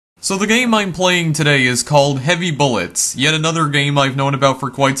So the game I'm playing today is called Heavy Bullets, yet another game I've known about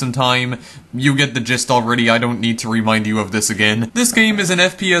for quite some time. You get the gist already, I don't need to remind you of this again. This game is an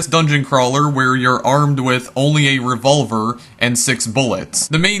FPS dungeon crawler where you're armed with only a revolver and 6 bullets.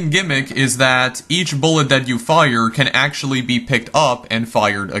 The main gimmick is that each bullet that you fire can actually be picked up and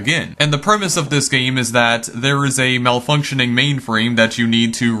fired again. And the premise of this game is that there is a malfunctioning mainframe that you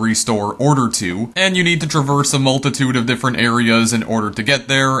need to restore order to, and you need to traverse a multitude of different areas in order to get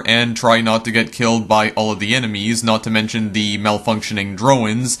there, and try not to get killed by all of the enemies, not to mention the malfunctioning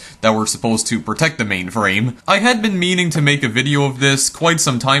drones that were supposed to protect the mainframe. I had been meaning to make a video of this quite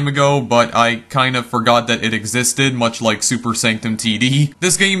some time ago, but I kind of forgot that it existed, much like Super Sanctum TD.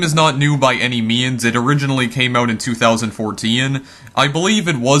 This game is not new by any means. It originally came out in 2014. I believe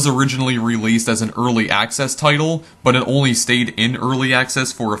it was originally released as an early access title, but it only stayed in early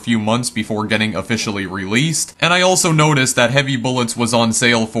access for a few months before getting officially released. And I also noticed that Heavy Bullets was on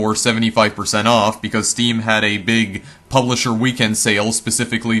sale for 75% off because Steam had a big publisher weekend sale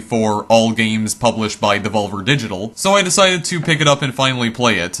specifically for all games published by Devolver Digital, so I decided to pick it up and finally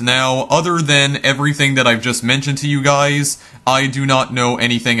play it. Now, other than everything that I've just mentioned to you guys, I do not know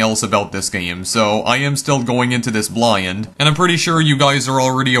anything else about this game, so I am still going into this blind, and I'm pretty sure you guys are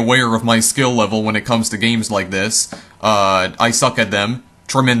already aware of my skill level when it comes to games like this. I suck at them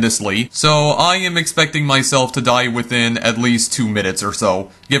tremendously, so I am expecting myself to die within at least 2 minutes or so,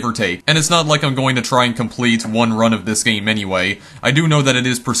 give or take. And it's not like I'm going to try and complete one run of this game anyway. I do know that it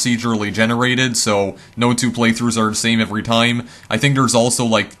is procedurally generated, so no 2 playthroughs are the same every time. I think there's also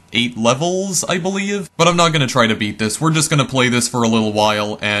like 8 levels, I believe. But I'm not gonna try to beat this. We're just gonna play this for a little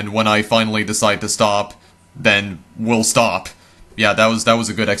while, and when I finally decide to stop, then we'll stop. Yeah, that was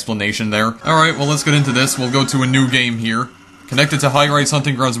a good explanation there. Alright, well let's get into this. We'll go to a new game here. Connected to high-rise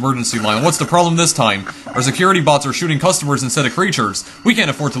hunting grounds emergency line. What's the problem this time? Our security bots are shooting customers instead of creatures. We can't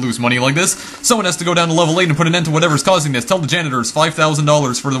afford to lose money like this. Someone has to go down to level 8 and put an end to whatever's causing this. Tell the janitors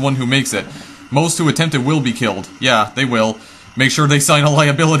 $5,000 for the one who makes it. Most who attempt it will be killed. Yeah, they will. Make sure they sign a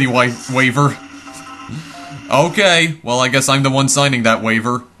liability waiver. Okay, well I guess I'm the one signing that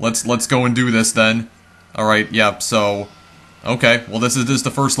waiver. Let's go and do this then. Alright, yep, so... Okay, well this is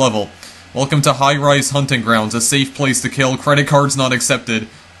the first level. Welcome to High-Rise Hunting Grounds, a safe place to kill, credit cards not accepted.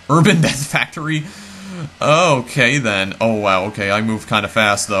 Urban Death Factory? Okay then. Oh wow, okay, I moved kinda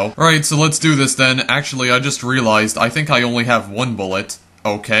fast though. Alright, so let's do this then. Actually, I just realized, I think I only have 1 bullet.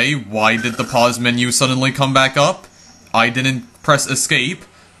 Okay, why did the pause menu suddenly come back up? I didn't press escape.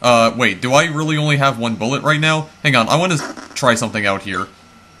 Wait, do I really only have 1 bullet right now? Hang on, I wanna try something out here.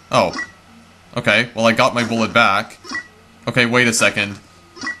 Oh. Okay, well I got my bullet back. Okay, wait a second.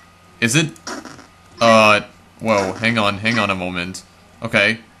 Is it? Whoa, hang on a moment.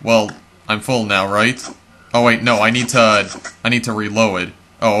 Okay, well, I'm full now, right? Oh wait, no, I need to reload.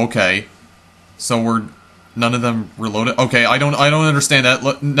 Oh, okay. So none of them reloaded? Okay, I don't understand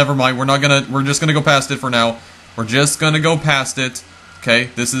that. Never mind, we're just gonna go past it for now. We're just gonna go past it. Okay,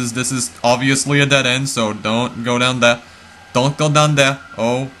 this is obviously a dead end, so don't go down there. Don't go down there.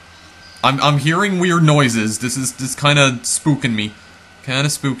 Oh. I'm hearing weird noises. This kinda spooking me. Kinda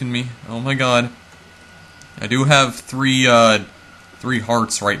spooking me. Oh my god. I do have 3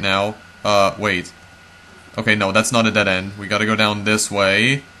 hearts right now. Wait. Okay, no, that's not a dead end. We gotta go down this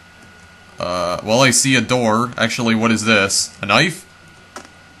way. Well, I see a door. Actually, what is this? A knife?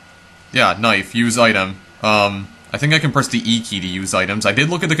 Yeah, knife. Use item. I think I can press the E key to use items. I did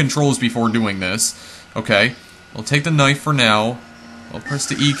look at the controls before doing this. Okay. I'll take the knife for now. I'll press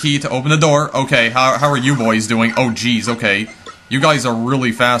the E key to open the door. Okay, how are you boys doing? Oh, jeez, okay. You guys are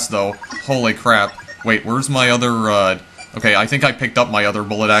really fast, though. Holy crap. Wait, where's my other, Okay, I think I picked up my other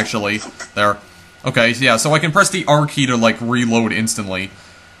bullet, actually. There. Okay, yeah, so I can press the R key to, like, reload instantly.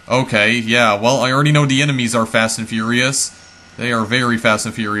 Okay, yeah, well, I already know the enemies are fast and furious. They are very fast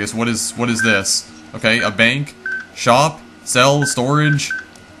and furious. What is this? Okay, a bank? Shop? Sell? Storage?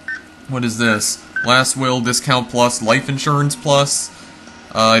 What is this? Last will, discount plus, life insurance plus.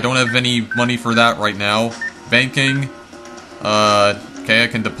 I don't have any money for that right now. Banking. Okay, I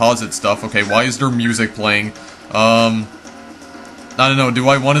can deposit stuff. Okay, why is there music playing? I don't know, do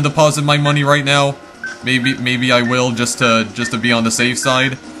I want to deposit my money right now? Maybe I will, just to be on the safe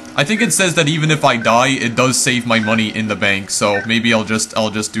side. I think it says that even if I die, it does save my money in the bank, so maybe I'll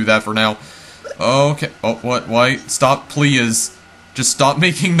just do that for now. Okay, oh, what, why? Stop, please. Just stop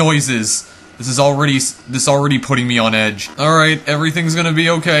making noises. This is already putting me on edge. Alright, everything's gonna be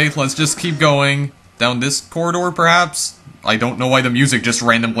okay, let's just keep going. Down this corridor, perhaps? I don't know why the music just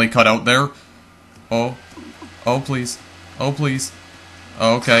randomly cut out there. Oh. Oh, please. Oh, please.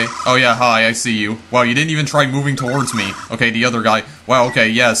 Oh, okay. Oh, yeah, hi, I see you. Wow, you didn't even try moving towards me. Okay, the other guy. Wow, okay,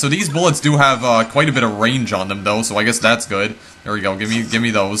 yeah, so these bullets do have, quite a bit of range on them, though, so I guess that's good. There we go, give me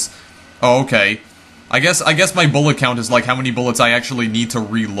those. Oh, okay. I guess my bullet count is like how many bullets I actually need to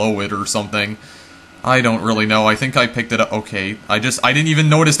reload or something. I don't really know. I think I picked it up. Okay, I didn't even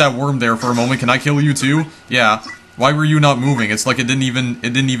notice that worm there for a moment. Can I kill you too? Yeah. Why were you not moving? It's like it didn't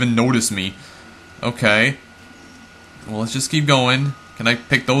even notice me. Okay. Well, let's just keep going. Can I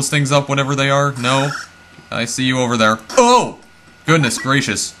pick those things up, whatever they are? No? I see you over there. Oh! Goodness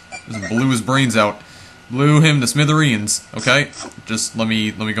gracious. Just blew his brains out. Blew him to smithereens. Okay. Just let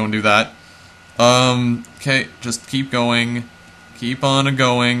me go and do that. Okay, just keep going. Keep on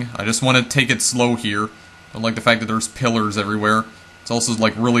going. I just want to take it slow here. I don't like the fact that there's pillars everywhere. It's also,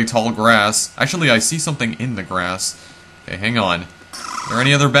 like, really tall grass. Actually, I see something in the grass. Okay, hang on. Are there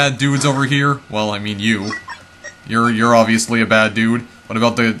any other bad dudes over here? Well, I mean you. You're obviously a bad dude. What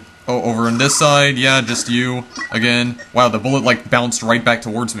about the... Oh, over on this side? Yeah, just you. Again. Wow, the bullet, like, bounced right back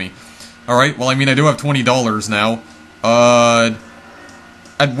towards me. Alright, well, I mean, I do have $20 now.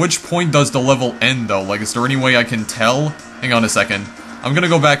 At which point does the level end, though? Like, is there any way I can tell? Hang on a second. I'm gonna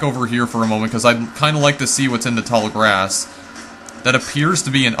go back over here for a moment, because I'd kind of like to see what's in the tall grass. That appears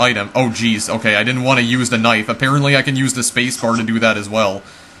to be an item. Oh, jeez. Okay, I didn't want to use the knife. Apparently, I can use the spacebar to do that as well.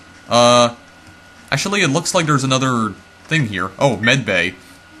 Actually, it looks like there's another thing here. Oh, medbay.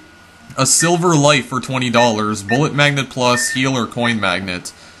 A silver life for $20. Bullet magnet plus healer coin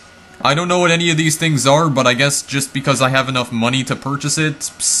magnet. I don't know what any of these things are, but I guess just because I have enough money to purchase it,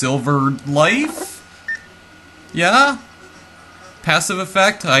 silver life? Yeah? Passive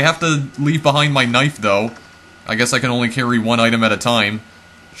effect? I have to leave behind my knife, though. I guess I can only carry one item at a time.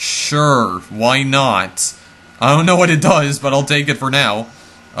 Sure, why not? I don't know what it does, but I'll take it for now.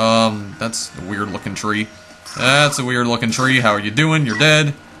 That's a weird-looking tree. That's a weird-looking tree. How are you doing? You're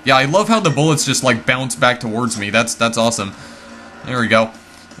dead. Yeah, I love how the bullets just, like, bounce back towards me. That's awesome. There we go.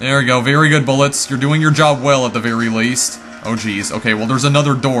 There we go. Very good bullets. You're doing your job well, at the very least. Oh, geez. Okay, well, there's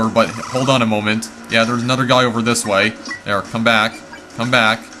another door, but hold on a moment. Yeah, there's another guy over this way. There, come back. Come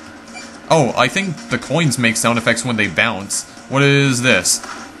back. Oh, I think the coins make sound effects when they bounce. What is this?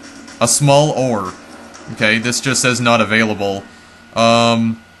 A small ore. Okay, this just says not available.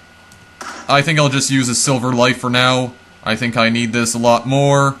 I think I'll just use a silver life for now. I think I need this a lot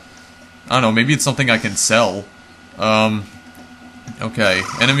more. I don't know, maybe it's something I can sell. Okay,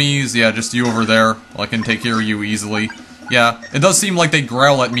 enemies, yeah, just you over there. Well, I can take care of you easily. Yeah, it does seem like they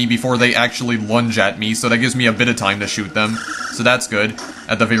growl at me before they actually lunge at me, so that gives me a bit of time to shoot them. So that's good,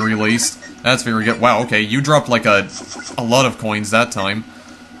 at the very least. That's very good. Wow, okay, you dropped like a lot of coins that time.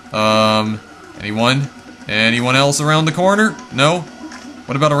 Anyone? Anyone else around the corner? No?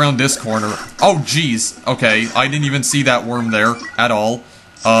 What about around this corner? Oh, jeez. Okay, I didn't even see that worm there at all.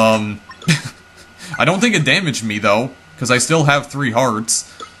 I don't think it damaged me, though, because I still have 3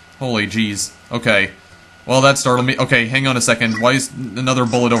 hearts. Holy jeez. Okay. Well, that startled me. Okay, hang on a second. Why is another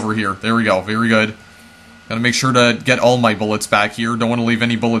bullet over here? There we go. Very good. Gotta make sure to get all my bullets back here. Don't want to leave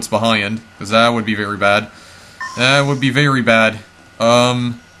any bullets behind, because that would be very bad. That would be very bad.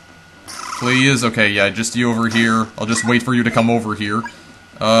 Please? Okay, yeah, just you over here. I'll just wait for you to come over here.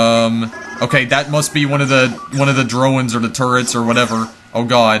 Okay, that must be one of the drones or the turrets or whatever. Oh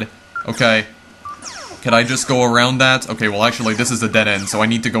god. Okay. Can I just go around that? Okay, well actually this is a dead end, so I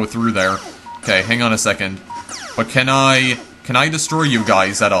need to go through there. Okay, hang on a second. But can I destroy you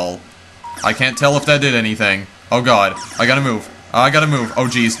guys at all? I can't tell if that did anything. Oh god. I gotta move. I gotta move. Oh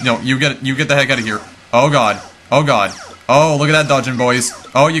jeez. No, you get the heck out of here. Oh god. Oh god. Oh, look at that dodging, boys.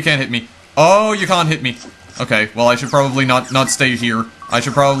 Oh, you can't hit me. Oh, you can't hit me. Okay, well I should probably not stay here. I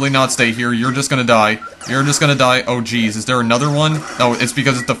should probably not stay here. You're just gonna die. You're just gonna die. Oh jeez, is there another one? No, it's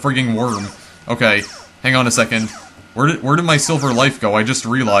because it's the frigging worm. Okay, hang on a second. Where did my silver life go? I just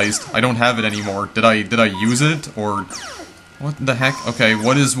realized I don't have it anymore. Did I use it or what the heck? Okay,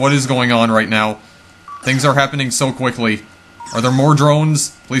 what is going on right now? Things are happening so quickly. Are there more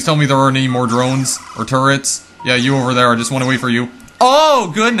drones? Please tell me there aren't any more drones or turrets. Yeah, you over there. I just want to wait for you.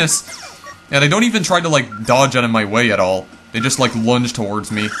 Oh goodness! Yeah, they don't even try to like dodge out of my way at all. They just like lunge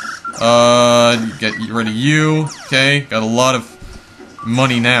towards me. Get rid of you. Okay, got a lot of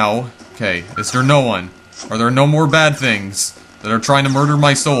money now. Okay, is there no one? Are there no more bad things that are trying to murder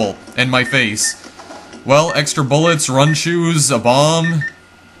my soul and my face? Well, extra bullets, run shoes, a bomb.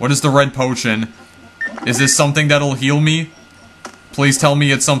 What is the red potion? Is this something that'll heal me? Please tell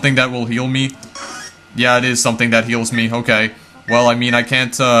me it's something that will heal me. Yeah, it is something that heals me. Okay. Well, I mean, I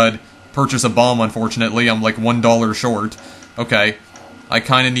can't purchase a bomb, unfortunately. I'm like $1 short. Okay. I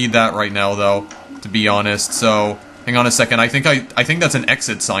kind of need that right now, though, to be honest. So, Hang on a second, I think that's an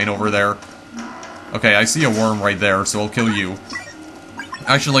exit sign over there. Okay, I see a worm right there, so I'll kill you.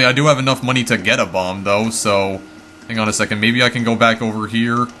 Actually, I do have enough money to get a bomb, though, so... Hang on a second, maybe I can go back over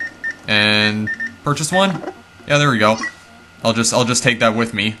here and purchase one? Yeah, there we go. I'll just take that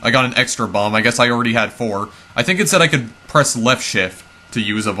with me. I got an extra bomb. I guess I already had 4. I think it said I could press left shift to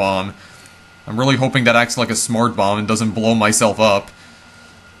use a bomb. I'm really hoping that acts like a smart bomb and doesn't blow myself up.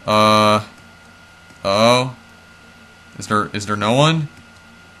 Oh. Is there no one?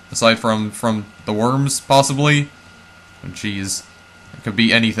 Aside from the worms, possibly? Oh, jeez. It could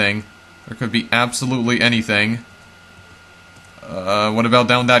be anything. There could be absolutely anything. What about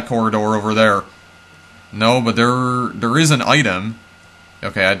down that corridor over there? No, but there is an item.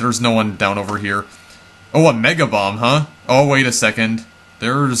 Okay, there's no one down over here. Oh, a mega bomb, huh? Oh, wait a second.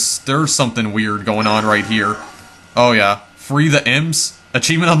 There's something weird going on right here. Oh yeah, free the imps.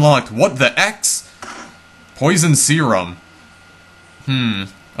 Achievement unlocked. What the X? Poison serum.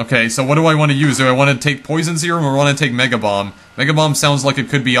 Okay, so what do I want to use? Do I want to take poison serum or want to take mega bomb? Mega bomb sounds like it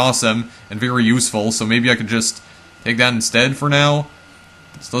could be awesome and very useful, so maybe I could just take that instead for now.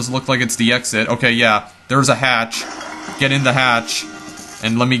 This does look like it's the exit. Okay, yeah, there's a hatch. Get in the hatch,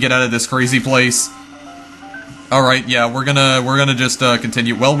 and let me get out of this crazy place. Alright, yeah, we're gonna just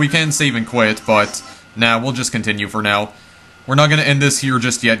continue. Well, we can save and quit, but nah, we'll just continue for now. We're not gonna end this here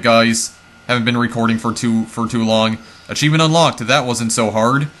just yet, guys. Haven't been recording for too long. Achievement unlocked. That wasn't so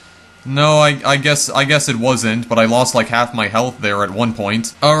hard. No, I guess it wasn't, but I lost like half my health there at one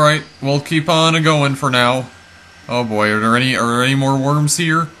point. Alright, we'll keep on going for now. Oh boy, are there any more worms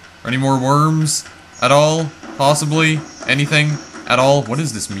here? Any more worms at all? Possibly? Anything at all? What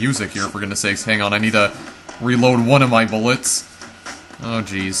is this music here, for goodness sakes? Hang on, I need to reload one of my bullets. Oh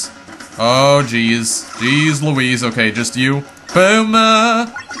jeez. Oh jeez. Jeez Louise. Okay, just you. Boom!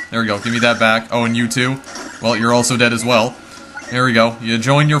 There we go, give me that back. Oh, and you too. Well, you're also dead as well. There we go. You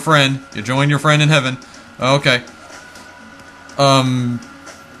join your friend. You join your friend in heaven. Okay.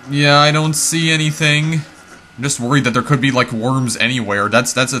 Yeah, I don't see anything. I'm just worried that there could be like worms anywhere.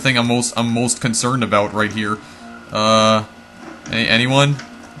 That's the thing I'm most concerned about right here. Anyone?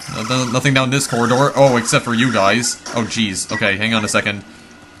 Nothing down this corridor. Oh, except for you guys. Oh, jeez. Okay, hang on a second.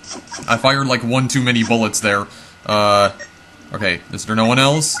 I fired like one too many bullets there. Okay, is there no one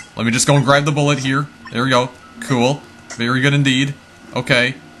else? Let me just go and grab the bullet here. There we go. Cool. Very good indeed.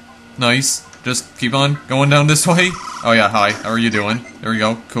 Okay. Nice. Just keep on going down this way. Oh yeah, hi. How are you doing? There we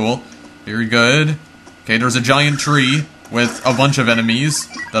go. Cool. Very good. Okay, there's a giant tree with a bunch of enemies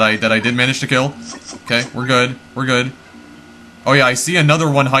that I did manage to kill. Okay, we're good. We're good. Oh yeah, I see another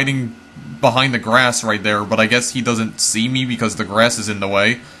one hiding behind the grass right there, but I guess he doesn't see me because the grass is in the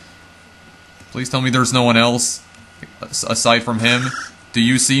way. Please tell me there's no one else aside from him. Do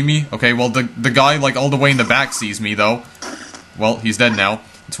you see me? Okay, well, the guy, like, all the way in the back sees me, though. Well, he's dead now.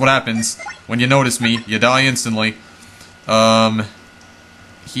 That's what happens. When you notice me, you die instantly.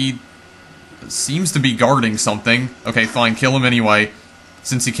 He seems to be guarding something. Okay, fine, kill him anyway.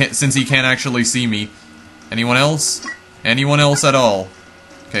 Since he can't actually see me. Anyone else? Anyone else at all?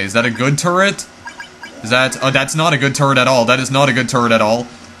 Okay, is that a good turret? Is that... Oh, that's not a good turret at all. That is not a good turret at all.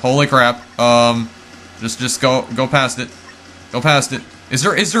 Holy crap. Just go past it. Go past it.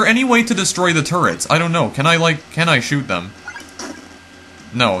 Is there any way to destroy the turrets? I don't know. Can I shoot them?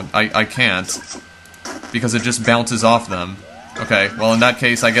 No, I can't. Because it just bounces off them. Okay, well in that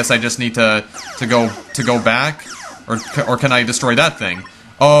case, I guess I just need to go back? Or can I destroy that thing?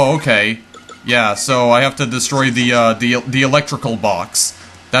 Oh, okay. Yeah, so I have to destroy the electrical box.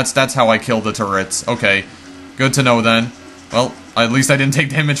 That's how I kill the turrets. Okay. Good to know then. Well, at least I didn't take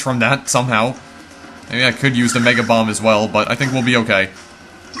damage from that, somehow. Maybe I could use the Mega Bomb as well, but I think we'll be okay.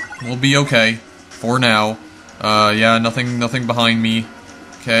 We'll be okay. For now. Yeah, nothing behind me.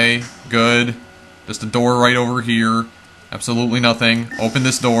 Okay, good. Just a door right over here. Absolutely nothing. Open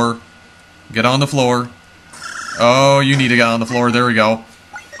this door. Get on the floor. Oh, you need to get on the floor. There we go.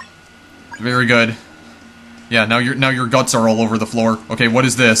 Very good. Yeah, now your guts are all over the floor. Okay, what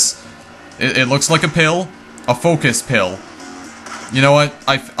is this? It looks like a pill. A focus pill. You know what?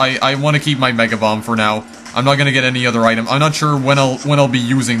 I want to keep my Mega Bomb for now. I'm not gonna get any other item. I'm not sure when I'll be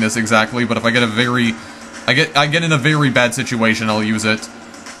using this exactly, but if I get I get in a very bad situation, I'll use it.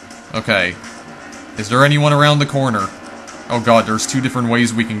 Okay. Is there anyone around the corner? Oh god, there's 2 different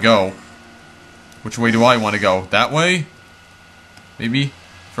ways we can go. Which way do I want to go? That way? Maybe?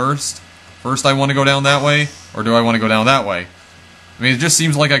 First I want to go down that way? Or do I want to go down that way? I mean, it just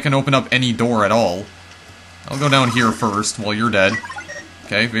seems like I can open up any door at all. I'll go down here first while you're dead.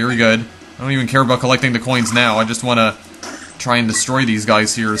 Okay, very good. I don't even care about collecting the coins now. I just want to try and destroy these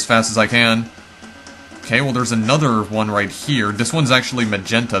guys here as fast as I can. Okay, well there's another one right here. This one's actually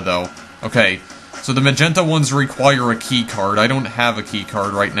magenta though. Okay, so the magenta ones require a key card. I don't have a key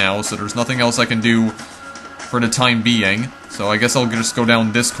card right now, so there's nothing else I can do for the time being. So I guess I'll just go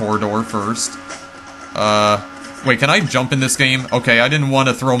down this corridor first. Wait, can I jump in this game? Okay, I didn't want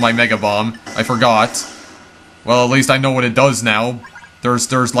to throw my Mega Bomb. I forgot. Well, at least I know what it does now.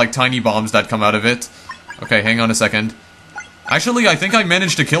 There's like tiny bombs that come out of it. Okay, hang on a second. Actually, I think I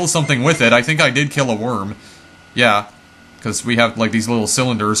managed to kill something with it. I think I did kill a worm. Yeah, because we have like these little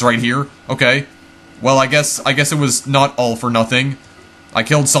cylinders right here. Okay. Well, I guess it was not all for nothing. I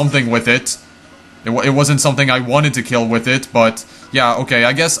killed something with it. It wasn't something I wanted to kill with it, but yeah, okay,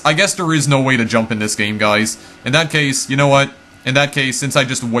 I guess there is no way to jump in this game, guys. In that case, you know what? In that case, since I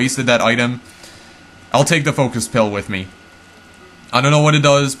just wasted that item, I'll take the focus pill with me. I don't know what it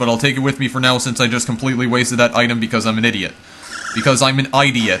does, but I'll take it with me for now since I just completely wasted that item because I'm an idiot. Because I'm an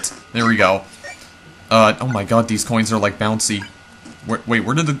idiot. There we go. Oh my god, these coins are like bouncy. Wait,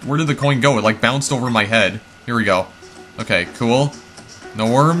 where did the coin go? It like bounced over my head. Here we go. Okay, cool.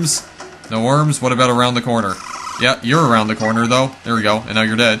 No worms. No worms. What about around the corner? Yeah, you're around the corner though. There we go. And now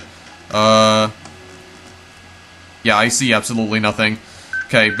you're dead. Yeah, I see absolutely nothing.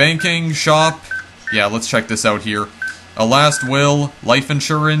 Okay, banking, shop. Yeah, let's check this out here. A last will, life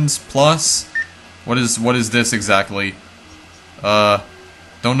insurance, plus. What is this exactly?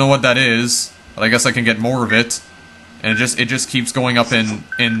 Don't know what that is, but I guess I can get more of it. And it just keeps going up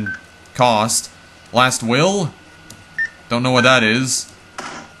in cost. Last will? Don't know what that is.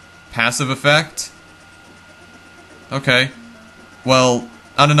 Passive effect? Okay. Well,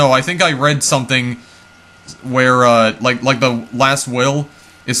 I don't know, I think I read something where, like the last will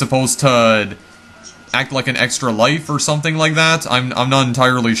is supposed to act like an extra life or something like that. I'm not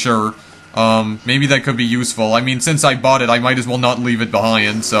entirely sure. Maybe that could be useful. I mean, since I bought it, I might as well not leave it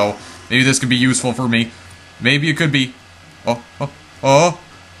behind, so maybe this could be useful for me. Maybe it could be. Oh.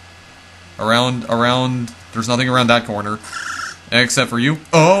 Around, there's nothing around that corner. Except for you.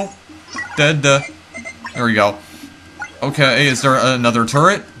 Oh! Dead, There we go. Okay, is there another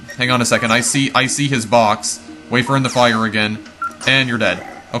turret? Hang on a second, I see his box. Wait for him to fire again. And you're dead.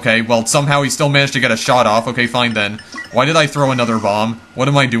 Okay, well, somehow he still managed to get a shot off. Okay, fine then. Why did I throw another bomb? What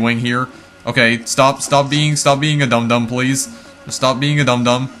am I doing here? Okay, stop being a dum-dum, please. Just stop being a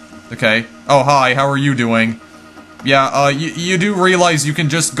dum-dum. Okay. Oh, hi, how are you doing? Yeah, you do realize you can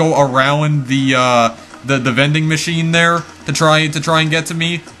just go around the vending machine there to try and get to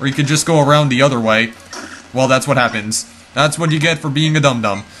me, or you could just go around the other way. Well, that's what happens. That's what you get for being a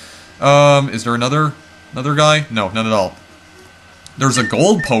dum-dum. Is there another guy? No, none at all. There's a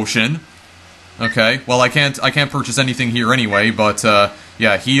gold potion. Okay, well I can't purchase anything here anyway, but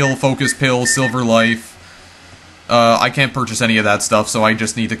yeah, heal, focus pill, silver life. I can't purchase any of that stuff, so I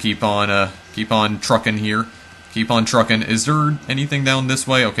just need to keep on trucking here. Keep on trucking. Is there anything down this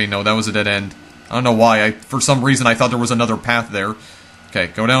way? Okay, no, that was a dead end. I don't know why. For some reason I thought there was another path there. Okay,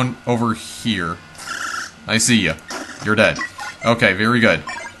 go down over here. I see you. You're dead. Okay, very good.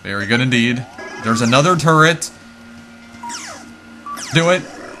 Very good indeed. There's another turret. Do it.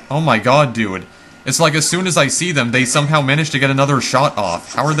 Oh my god, dude. It's like as soon as I see them, they somehow manage to get another shot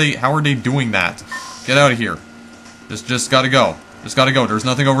off. How are they doing that? Get out of here. Just gotta go. Just gotta go. There's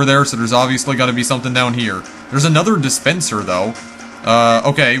nothing over there, so there's obviously gotta be something down here. There's another dispenser, though.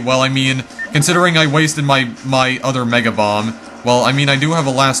 Okay, well, I mean, considering I wasted my other Mega Bomb, well, I mean, I do have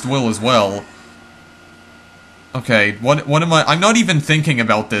a last will as well. Okay, what am I? I'm not even thinking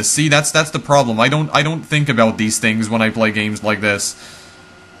about this. See, that's the problem. I don't think about these things when I play games like this.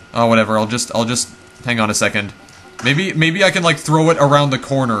 Oh, whatever. I'll just hang on a second. Maybe I can like throw it around the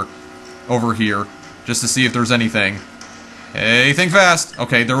corner over here just to see if there's anything. Hey, think fast.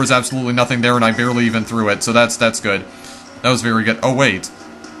 Okay, there was absolutely nothing there and I barely even threw it. So that's good. That was very good. Oh, wait.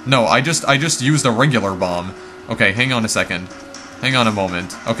 No, I just used a regular bomb. Okay, hang on a second. Hang on a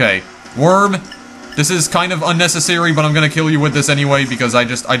moment. Okay. Worm. This is kind of unnecessary, but I'm gonna kill you with this anyway because I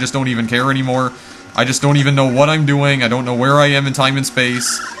just don't even care anymore. I just don't even know what I'm doing. I don't know where I am in time and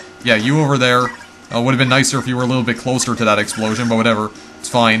space. Yeah, you over there. Would have been nicer if you were a little bit closer to that explosion, but whatever. It's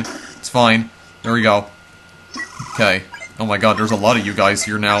fine. It's fine. There we go. Okay. Oh my god, there's a lot of you guys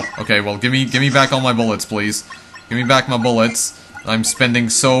here now. Okay, well, give me back all my bullets, please. Give me back my bullets. I'm spending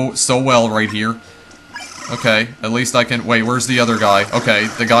so well right here. Okay, at least I can... Wait, where's the other guy? Okay,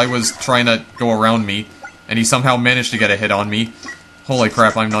 the guy was trying to go around me, and he somehow managed to get a hit on me. Holy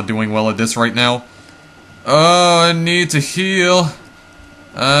crap, I'm not doing well at this right now. Oh, I need to heal.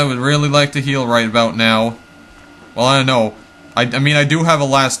 I would really like to heal right about now. Well, I don't know. I mean, I do have a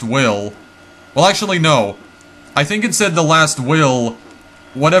last will. Well, actually, no. I think it said the last will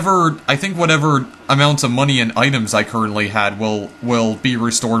I think whatever amounts of money and items I currently had will be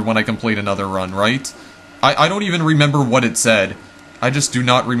restored when I complete another run, right? I don't even remember what it said. I just do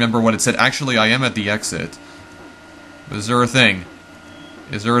not remember what it said. Actually, I am at the exit. Is there a thing?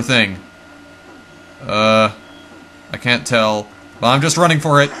 Is there a thing? I can't tell. But I'm just running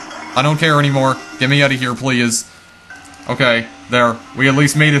for it. I don't care anymore. Get me out of here, please. Okay, there. We at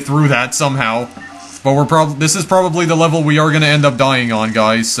least made it through that somehow. But this is probably the level we are gonna end up dying on,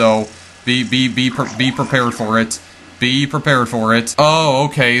 guys, so be prepared for it. Be prepared for it. Oh,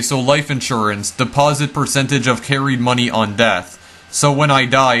 okay, so life insurance. Deposit percentage of carried money on death. So when I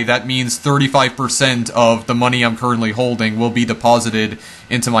die, that means 35% of the money I'm currently holding will be deposited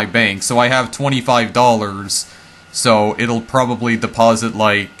into my bank. So I have $25, so it'll probably deposit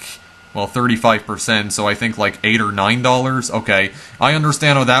like, well, 35%, so I think like $8 or $9. Okay, I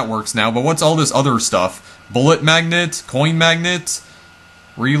understand how that works now, but what's all this other stuff? Bullet magnet? Coin magnet?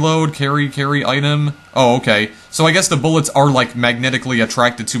 Reload? Carry item? Oh, okay. So I guess the bullets are like magnetically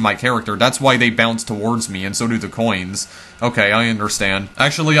attracted to my character. That's why they bounce towards me, and so do the coins. Okay, I understand.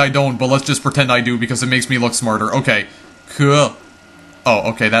 Actually, I don't, but let's just pretend I do because it makes me look smarter. Okay. Cool.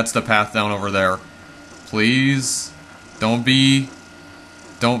 Oh, okay, that's the path down over there. Please. Don't be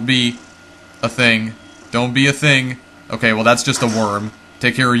a thing. Don't be a thing. Okay, well that's just a worm.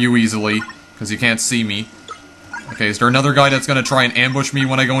 Take care of you easily, because you can't see me. Okay, is there another guy that's gonna try and ambush me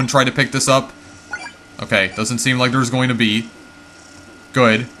when I go and try to pick this up? Okay, doesn't seem like there's going to be.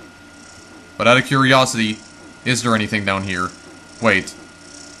 Good. But out of curiosity, is there anything down here? Wait.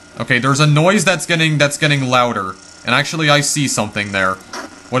 Okay, there's a noise that's getting louder. And actually I see something there.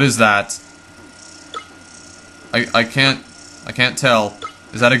 What is that? I can't tell.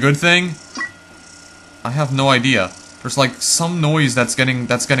 Is that a good thing? I have no idea. There's like some noise that's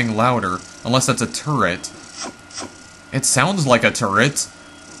getting louder. Unless that's a turret. It sounds like a turret.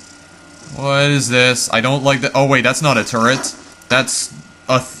 What is this? I don't like that. Oh wait, that's not a turret. That's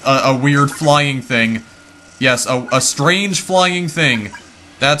a weird flying thing. Yes, a strange flying thing.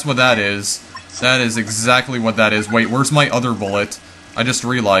 That's what that is. That is exactly what that is. Wait, where's my other bullet? I just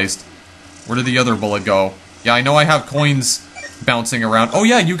realized. Where did the other bullet go? Yeah, I know I have coins bouncing around. Oh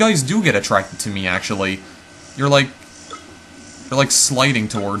yeah, you guys do get attracted to me, actually. You're like sliding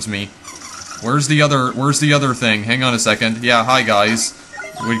towards me. Where's the other thing? Hang on a second. Yeah, hi guys.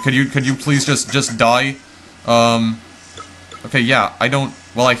 Could you please just die? Okay, yeah, I don't...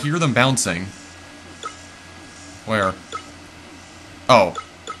 Well, I hear them bouncing. Where? Oh.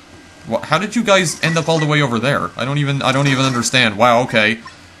 Well, how did you guys end up all the way over there? I don't even understand. Wow, okay.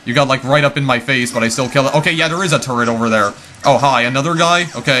 You got, like, right up in my face, but I still kill it. Okay, yeah, there is a turret over there. Oh, hi, another guy?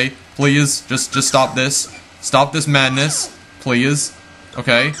 Okay, please, just stop this. Stop this madness, please.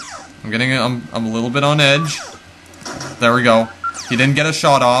 Okay, I'm a little bit on edge. There we go. He didn't get a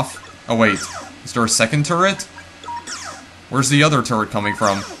shot off. Oh, wait. Is there a second turret? Where's the other turret coming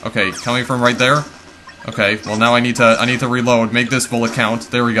from? Okay, coming from right there? Okay, well now I need to reload. Make this bullet count.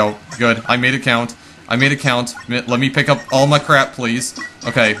 There we go. Good. I made it count. I made it count. Let me pick up all my crap, please.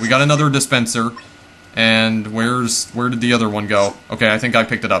 Okay, we got another dispenser. And where did the other one go? Okay, I think I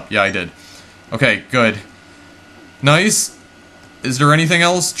picked it up. Yeah, I did. Okay, good. Nice. Is there anything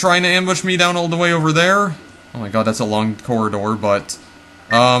else trying to ambush me down all the way over there? Oh my god, that's a long corridor, but...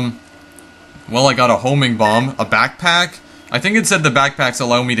 Well, I got a homing bomb. A backpack? I think it said the backpacks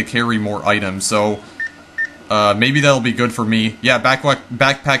allow me to carry more items, so... maybe that'll be good for me. Yeah,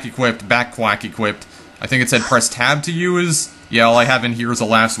 backpack equipped, backquack equipped. I think it said press tab to use. Yeah, all I have in here is a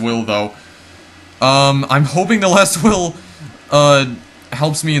last will, though. I'm hoping the last will,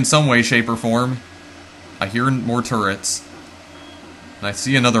 helps me in some way, shape, or form. I hear more turrets. And I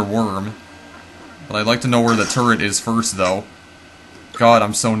see another worm. But I'd like to know where the turret is first, though. God,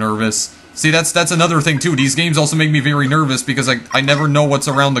 I'm so nervous. See, that's another thing, too. These games also make me very nervous because I never know what's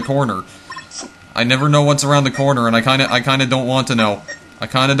around the corner. I never know what's around the corner, and I kinda don't want to know. I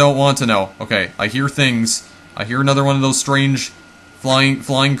kinda don't want to know. Okay, I hear things. I hear another one of those strange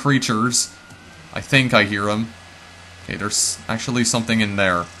flying creatures. I think I hear them. Okay, there's actually something in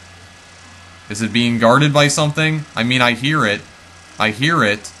there. Is it being guarded by something? I mean, I hear it. I hear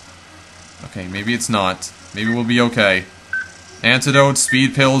it. Okay, maybe it's not. Maybe we'll be okay. Antidote,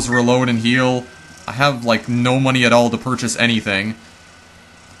 speed pills, reload, and heal. I have, like, no money at all to purchase anything.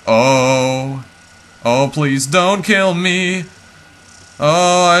 Oh. Oh, please don't kill me.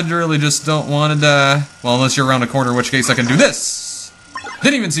 Oh, I really just don't want to die. Well, unless you're around a corner, in which case I can do this.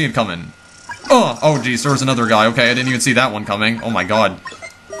 Didn't even see it coming. Oh, geez, there was another guy. Okay, I didn't even see that one coming. Oh my god.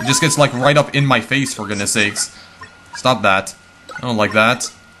 It just gets, like, right up in my face, for goodness sakes. Stop that. I don't like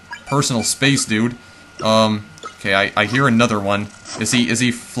that. Personal space, dude. Can Okay, I hear another one. Is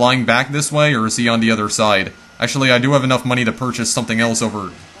he flying back this way, or is he on the other side? Actually, I do have enough money to purchase something else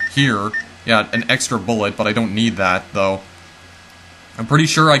over here. Yeah, an extra bullet, but I don't need that, though. I'm pretty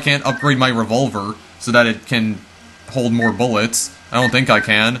sure I can't upgrade my revolver so that it can hold more bullets. I don't think I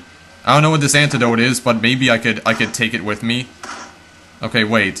can. I don't know what this antidote is, but maybe I could take it with me. Okay,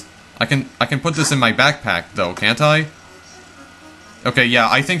 wait. I can put this in my backpack, though, can't I? Okay, yeah,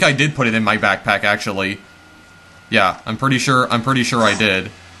 I think I did put it in my backpack, actually. Yeah, I'm pretty sure I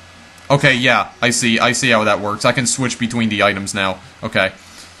did. Okay, yeah, I see how that works. I can switch between the items now. Okay.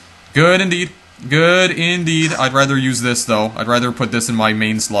 Good indeed. Good indeed. I'd rather use this, though. I'd rather put this in my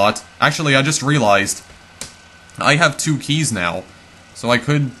main slot. Actually, I just realized I have 2 keys now. So I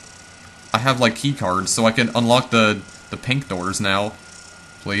have, like, key cards, so I can unlock the pink doors now.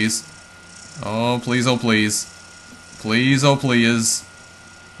 Please. Oh, please, oh, please. Please, oh, please.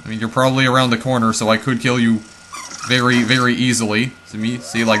 I mean, you're probably around the corner, so I could kill you very, very easily.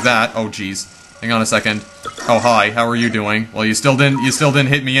 See, like that. Oh, jeez. Hang on a second. Oh, hi. How are you doing? Well, you still didn't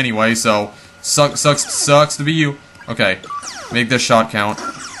hit me anyway, so sucks to be you. Okay. Make this shot count.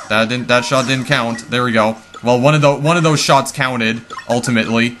 That shot didn't count. There we go. Well, one of those shots counted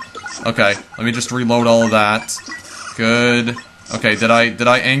ultimately. Okay. Let me just reload all of that. Good. Okay, did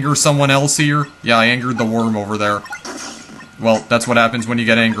I anger someone else here? Yeah, I angered the worm over there. Well, that's what happens when you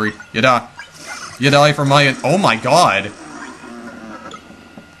get angry. You die. You die from my... Oh my god!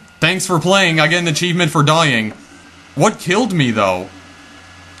 Thanks for playing, I get an achievement for dying. What killed me, though?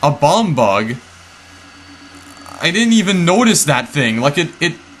 A bomb bug? I didn't even notice that thing. Like,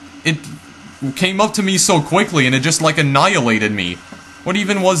 it came up to me so quickly, and it just, like, annihilated me. What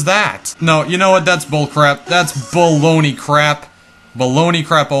even was that? No, you know what? That's bullcrap. That's baloney crap. Baloney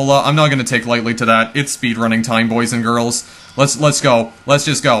crapola. I'm not gonna take lightly to that. It's speedrunning time, boys and girls. Let's go. Let's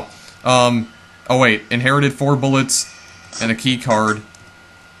just go. Oh wait. Inherited 4 bullets and a key card.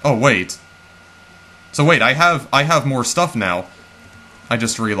 Oh wait. So wait, I have more stuff now. I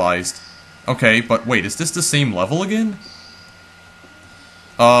just realized. Okay, but wait, is this the same level again?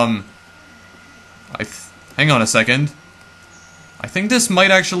 Hang on a second. I think this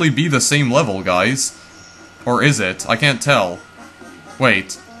might actually be the same level, guys. Or is it? I can't tell.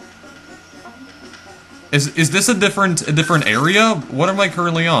 Wait. Is this a different area? What am I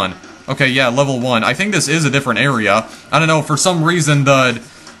currently on? Okay, yeah, level 1. I think this is a different area. I don't know, for some reason I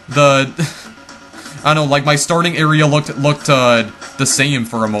don't know, like my starting area looked the same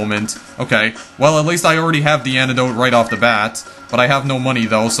for a moment. Okay. Well, at least I already have the antidote right off the bat. But I have no money,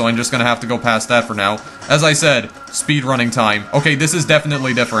 though, so I'm just gonna have to go past that for now. As I said, speedrunning time. Okay, this is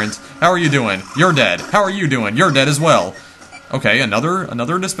definitely different. How are you doing? You're dead. How are you doing? You're dead as well. Okay,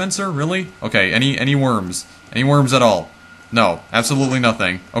 another dispenser? Really? Okay, any worms? Any worms at all? No, absolutely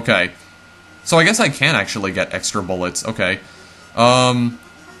nothing. Okay. So I guess I can actually get extra bullets. Okay.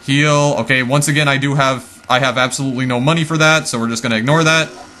 Heal. Okay, once again, I have absolutely no money for that, so we're just gonna ignore that.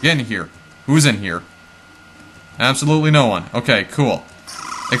 Get in here. Who's in here? Absolutely no one. Okay, cool.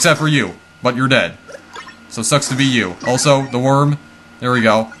 Except for you, but you're dead. So sucks to be you. Also, the worm. There we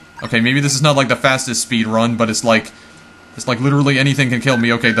go. Okay, maybe this is not like the fastest speed run, but it's like literally anything can kill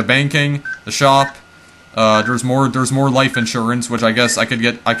me. Okay, the banking, the shop. There's more life insurance, which I guess I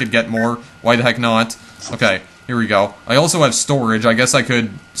could get more. Why the heck not? Okay, here we go. I also have storage. I guess I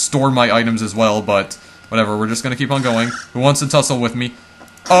could store my items as well, but whatever. We're just gonna keep on going. Who wants to tussle with me?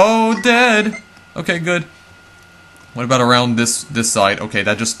 Oh, dead. Okay, good. What about around this side? Okay,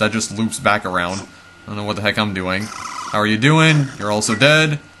 that just loops back around. I don't know what the heck I'm doing. How are you doing? You're also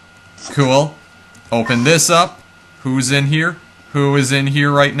dead. Cool. Open this up. Who's in here? Who is in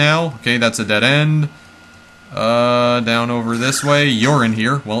here right now? Okay, that's a dead end. Down over this way. You're in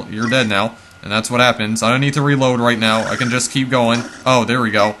here. Well, you're dead now. And that's what happens. I don't need to reload right now. I can just keep going. Oh, there we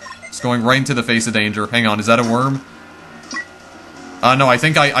go. It's going right into the face of danger. Hang on, is that a worm? No, I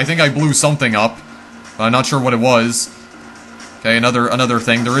think I blew something up. I'm not sure what it was. Okay, another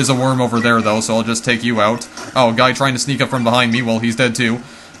thing. There is a worm over there, though, so I'll just take you out. Oh, a guy trying to sneak up from behind me. Well, he's dead, too.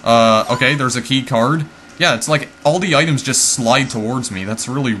 Okay, there's a key card. Yeah, it's like all the items just slide towards me. That's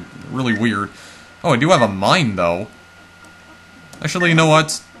really, really weird. Oh, I do have a mine, though. Actually, you know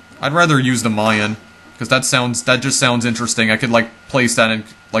what? I'd rather use the mine, because that just sounds interesting. I could, like, place that and,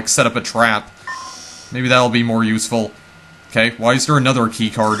 like, set up a trap. Maybe that'll be more useful. Okay, why is there another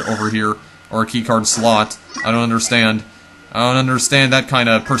key card over here? Or a keycard slot. I don't understand. I don't understand that kind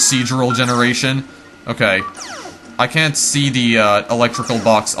of procedural generation. Okay. I can't see the electrical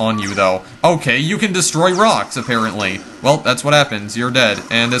box on you, though. Okay, you can destroy rocks, apparently. Well, that's what happens. You're dead.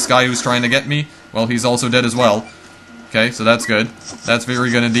 And this guy who's trying to get me, well, he's also dead as well. Okay, so that's good. That's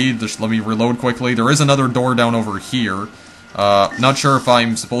very good indeed. Just let me reload quickly. There is another door down over here. Not sure if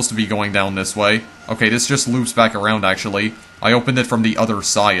I'm supposed to be going down this way. Okay, this just loops back around, actually. I opened it from the other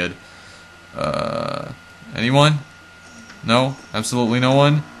side. Anyone? No? Absolutely no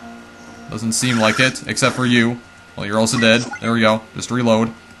one? Doesn't seem like it, except for you. Well, you're also dead. There we go. Just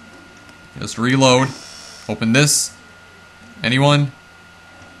reload. Just reload. Open this. Anyone?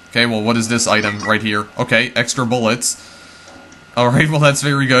 Okay, well, what is this item right here? Okay, extra bullets. Alright, well, that's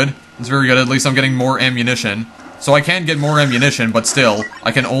very good. It's very good. At least I'm getting more ammunition. So I can get more ammunition, but still,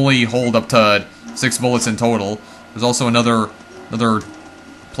 I can only hold up to 6 bullets in total. There's also another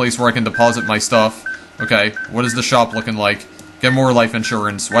place where I can deposit my stuff. Okay, what is the shop looking like? Get more life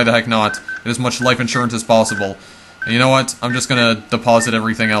insurance. Why the heck not? Get as much life insurance as possible. And you know what? I'm just gonna deposit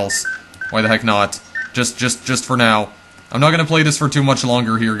everything else. Why the heck not? Just for now. I'm not gonna play this for too much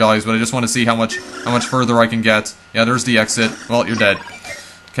longer here, guys, but I just want to see how much further I can get. Yeah, there's the exit. Well, you're dead.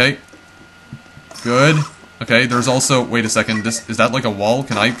 Okay. Good. Okay, there's also... Wait a second. Is that like a wall?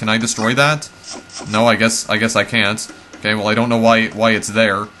 Can I destroy that? No, I guess I can't. Okay, well, I don't know why it's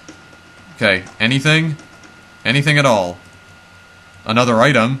there. Okay, anything? Anything at all? Another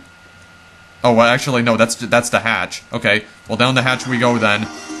item? Oh, well, actually, no, that's the hatch. Okay, well, down the hatch we go then.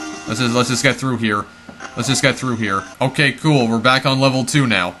 Let's just get through here. Let's just get through here. Okay, cool, we're back on level 2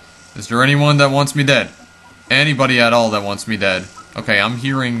 now. Is there anyone that wants me dead? Anybody at all that wants me dead? Okay, I'm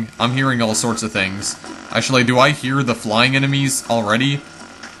hearing all sorts of things. Actually, do I hear the flying enemies already?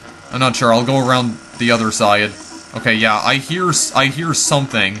 I'm not sure, I'll go around the other side. Okay, yeah, I hear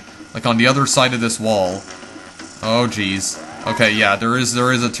something, like on the other side of this wall. Oh, jeez. Okay, yeah, there is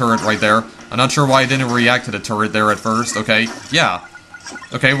a turret right there. I'm not sure why I didn't react to the turret there at first. Okay, yeah.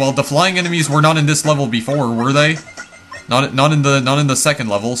 Okay, well, the flying enemies were not in this level before, were they? Not in the second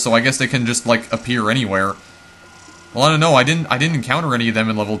level, so I guess they can just like appear anywhere. Well, I don't know. I didn't encounter any of them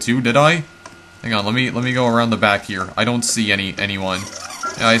in level 2, did I? Hang on, let me go around the back here. I don't see anyone.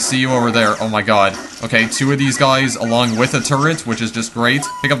 Yeah, I see you over there. Oh my god. Okay, 2 of these guys along with a turret, which is just great.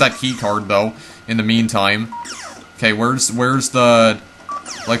 Pick up that key card though. In the meantime. Okay, where's the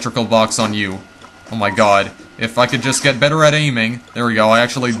electrical box on you? Oh my god. If I could just get better at aiming. There we go, I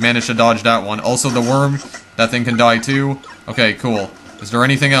actually managed to dodge that one. Also the worm, that thing can die too. Okay, cool. Is there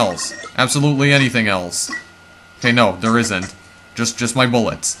anything else? Absolutely anything else. Okay, no, there isn't. Just my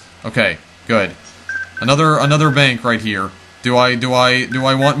bullets. Okay, good. Another bank right here. Do I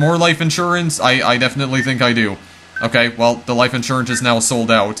want more life insurance? I definitely think I do. Okay, well, the life insurance is now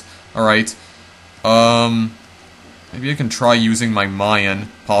sold out. Alright. Maybe I can try using my Mayan,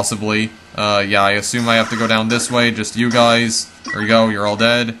 possibly. Yeah, I assume I have to go down this way, just you guys. There you go, you're all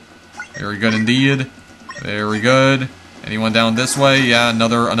dead. Very good indeed. Very good. Anyone down this way? Yeah,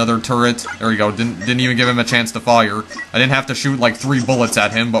 another turret. There we go, didn't even give him a chance to fire. I didn't have to shoot like 3 bullets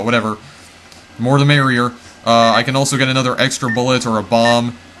at him, but whatever. More the merrier. I can also get another extra bullet or a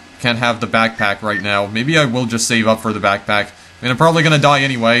bomb. Can't have the backpack right now. Maybe I will just save up for the backpack. I mean, I'm probably gonna die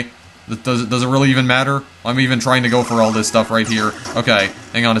anyway. Does it really even matter? I'm even trying to go for all this stuff right here. Okay,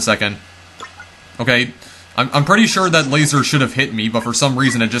 hang on a second. Okay, I'm pretty sure that laser should have hit me, but for some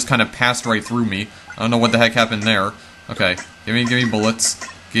reason it just kind of passed right through me. I don't know what the heck happened there. Okay, give me bullets.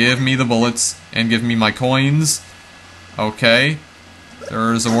 Give me the bullets, and give me my coins. Okay.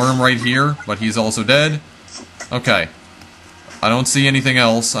 There's a worm right here, but he's also dead. Okay. I don't see anything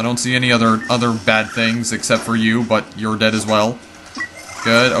else. I don't see any other bad things except for you, but you're dead as well.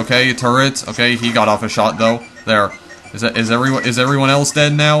 Good. Okay, turret. Okay, he got off a shot though. There. Is everyone else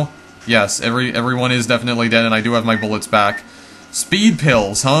dead now? Yes, everyone is definitely dead, and I do have my bullets back. Speed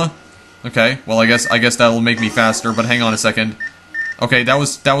pills, huh? Okay. Well, I guess that'll make me faster. But hang on a second. Okay, that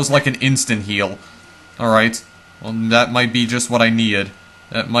was like an instant heal. All right. Well, that might be just what I needed.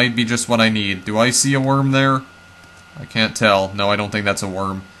 That might be just what I need. Do I see a worm there? I can't tell. No, I don't think that's a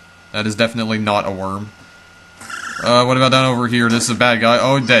worm. That is definitely not a worm. What about down over here? This is a bad guy.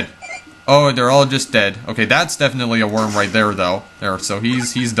 Oh, dead. Oh, they're all just dead. Okay, that's definitely a worm right there, though. There, so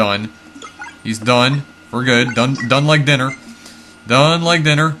he's done. He's done. We're good. Done like dinner. Done like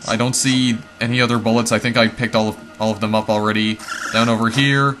dinner. I don't see any other bullets. I think I picked all of them up already. Down over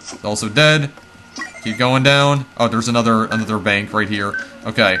here. Also dead. Keep going down. Oh, there's another bank right here.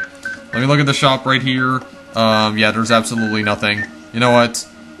 Okay. Let me look at the shop right here. Yeah, there's absolutely nothing. You know what?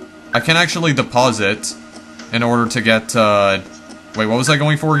 I can actually deposit in order to get, wait, what was I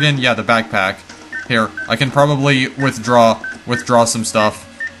going for again? Yeah, the backpack. Here, I can probably withdraw some stuff.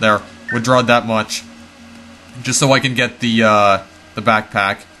 There, withdraw that much. Just so I can get the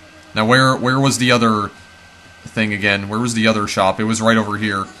backpack. Now, where was the other thing again? Where was the other shop? It was right over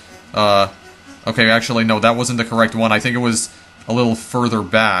here. Okay, actually, no, that wasn't the correct one. I think it was a little further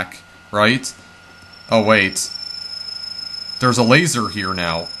back, right? Oh, wait. There's a laser here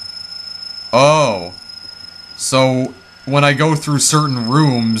now. Oh. So, when I go through certain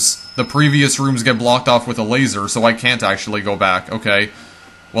rooms, the previous rooms get blocked off with a laser, so I can't actually go back. Okay.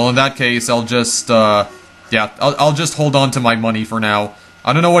 Well, in that case, I'll just, yeah, I'll just hold on to my money for now.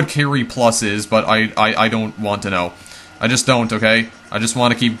 I don't know what carry plus is, but I don't want to know. I just don't, okay? I just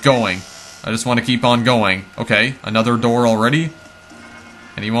want to keep going. I just want to keep on going. Okay, another door already?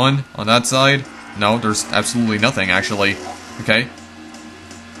 Anyone on that side? No, there's absolutely nothing, actually. Okay.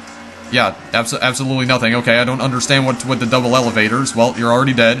 Yeah, absolutely nothing. Okay, I don't understand what's with the double elevators. Well, you're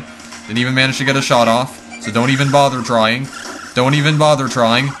already dead. Didn't even manage to get a shot off, so don't even bother trying. Don't even bother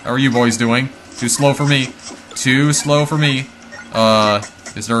trying. How are you boys doing? Too slow for me. Too slow for me.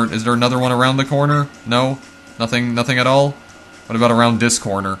 Is there another one around the corner? No? Nothing at all? What about around this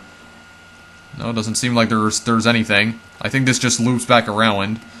corner? No, it doesn't seem like there's anything. I think this just loops back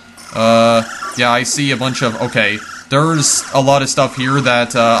around. Yeah, I see a bunch of... Okay, there's a lot of stuff here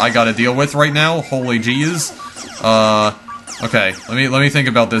that, I gotta deal with right now. Holy jeez. Okay, let me think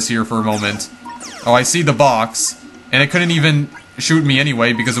about this here for a moment. Oh, I see the box. And it couldn't even shoot me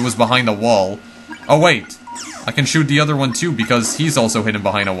anyway because it was behind a wall. Oh, wait. I can shoot the other one too because he's also hidden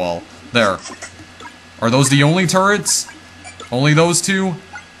behind a wall. There. Are those the only turrets? Only those two?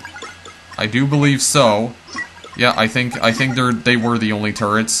 I do believe so. Yeah, I think they were the only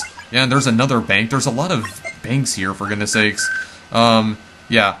turrets. Yeah, and there's another bank. There's a lot of banks here, for goodness sakes.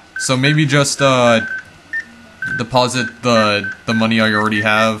 Yeah. So maybe just, deposit the money I already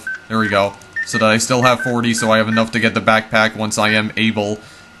have. There we go. So that I still have 40, so I have enough to get the backpack once I am able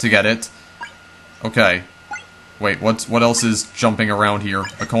to get it. Okay. Wait, what else is jumping around here?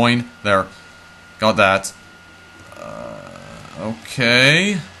 A coin? There. Got that.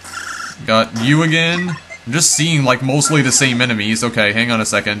 Okay. Got you again. I'm just seeing, like, mostly the same enemies. Okay, hang on a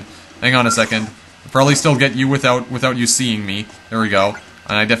second. Hang on a second. I'll probably still get you without you seeing me. There we go.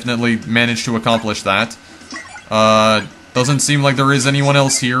 And I definitely managed to accomplish that. Doesn't seem like there is anyone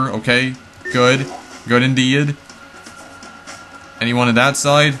else here. Okay. Good. Good indeed. Anyone on that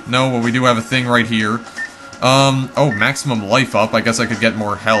side? No, well, we do have a thing right here. Oh, maximum life up. I guess I could get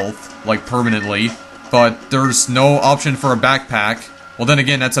more health, like, permanently. But there's no option for a backpack. Well, then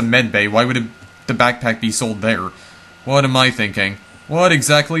again, that's a med bay. Why would the backpack be sold there? What am I thinking? What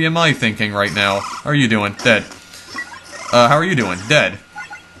exactly am I thinking right now? How are you doing? Dead. How are you doing? Dead.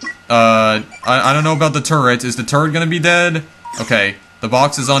 I don't know about the turret. Is the turret gonna be dead? Okay. The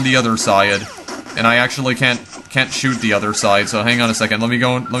box is on the other side, and I actually can't shoot the other side. So hang on a second. Let me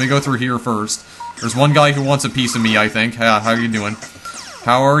go through here first. There's one guy who wants a piece of me, I think. How are you doing?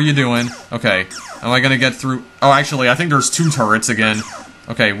 How are you doing? Okay. Am I gonna get through? Oh, actually, I think there's two turrets again.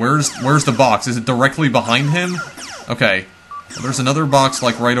 Okay, where's the box? Is it directly behind him? Okay. Well, there's another box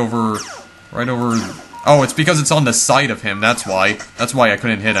like right over. Oh, it's because it's on the side of him. That's why. That's why I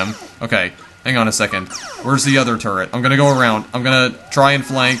couldn't hit him. Okay. Hang on a second. Where's the other turret? I'm gonna go around. I'm gonna try and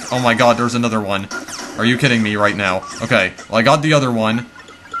flank. Oh my god, there's another one. Are you kidding me right now? Okay, well, I got the other one.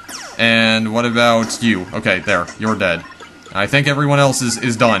 And what about you? Okay, there. You're dead. I think everyone else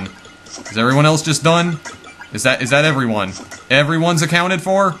is done. Is everyone else just done? Is that everyone? Everyone's accounted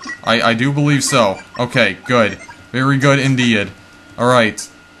for? I do believe so. Okay, good. Very good indeed. Alright.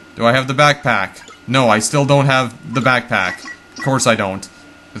 Do I have the backpack? No, I still don't have the backpack. Of course I don't.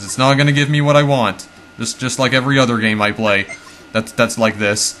 Because it's not gonna give me what I want. Just like every other game I play. That's like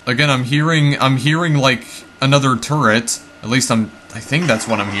this. Again, I'm hearing like another turret. At least I think that's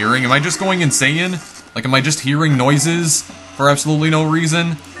what I'm hearing. Am I just going insane? Like, am I just hearing noises for absolutely no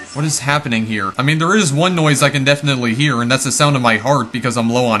reason? What is happening here? I mean, there is one noise I can definitely hear, and that's the sound of my heart because I'm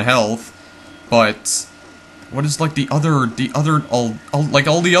low on health. But what is like all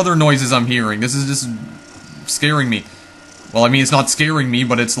the other noises I'm hearing? This is just scaring me. Well, I mean, it's not scaring me,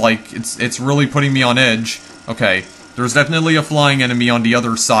 but it's like, it's really putting me on edge. Okay, there's definitely a flying enemy on the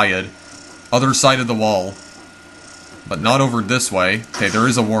other side of the wall. But not over this way. Okay, there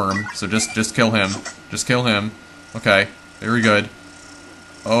is a worm, so just kill him. Just kill him. Okay, very good.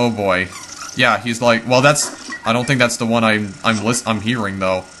 Oh boy. Yeah, he's like, well, I don't think that's the one I'm hearing,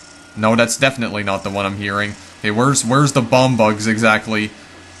 though. No, that's definitely not the one I'm hearing. Okay, where's the bomb bugs exactly?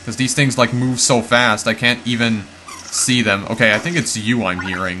 Because these things, like, move so fast, I can't even see them. Okay, I think it's you I'm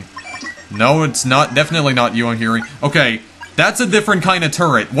hearing. No, it's not. Definitely not you I'm hearing. Okay, that's a different kind of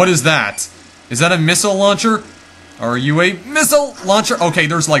turret. What is that? Is that a missile launcher? Are you a missile launcher? Okay,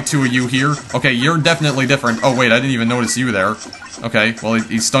 there's like two of you here. Okay, you're definitely different. Oh, wait, I didn't even notice you there. Okay, well,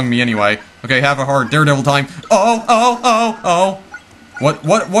 he stung me anyway. Okay, have a hard Daredevil time. Oh, oh, oh, oh.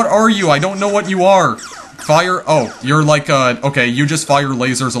 What are you? I don't know what you are. Fire? Oh, you're like, okay, you just fire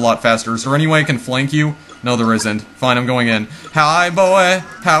lasers a lot faster. Is there any way I can flank you? No, there isn't. Fine, I'm going in. Hi, boy.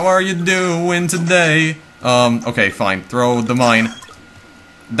 How are you doing today? Okay, fine. Throw the mine.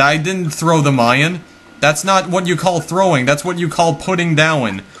 I didn't throw the mine. That's not what you call throwing. That's what you call putting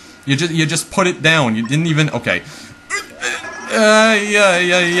down. You just put it down. You didn't even... Okay.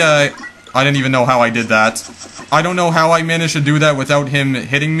 Yeah. I didn't even know how I did that. I don't know how I managed to do that without him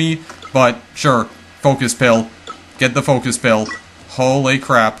hitting me, but sure. Focus pill. Get the focus pill. Holy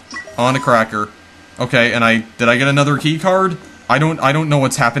crap. On a cracker. Okay, and did I get another key card? I don't know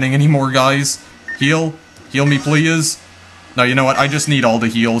what's happening anymore, guys. Heal. Heal me, please. No, you know what? I just need all the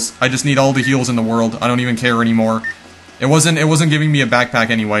heals. I just need all the heals in the world. I don't even care anymore. It wasn't giving me a backpack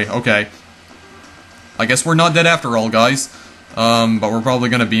anyway. Okay. I guess we're not dead after all, guys. But we're probably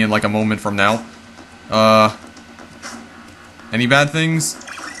gonna be in like a moment from now. Any bad things?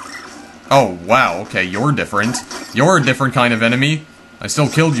 Oh, wow, okay, you're different. You're a different kind of enemy. I still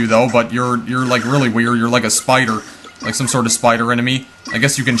killed you, though, but you're like, really weird. You're like a spider. Like some sort of spider enemy. I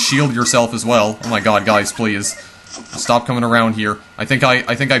guess you can shield yourself as well. Oh my god, guys, please. Stop coming around here. I think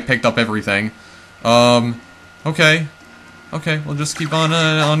I picked up everything. Okay. Okay, we'll just keep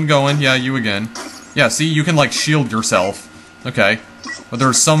on going. Yeah, you again. Yeah, see, you can, like, shield yourself. Okay. But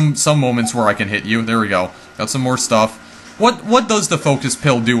there's some moments where I can hit you. There we go. Got some more stuff. What does the focus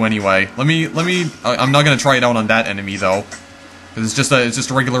pill do anyway? I'm not gonna try it out on that enemy though, because it's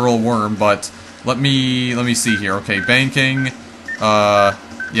just a regular old worm. But let me see here. Okay, banking.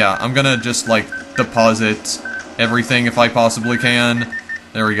 Yeah, I'm gonna just like deposit everything if I possibly can.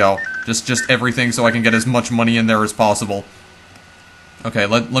 There we go. Just everything so I can get as much money in there as possible. Okay,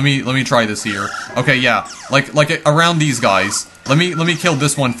 let me try this here. Okay, yeah, like around these guys. Let me kill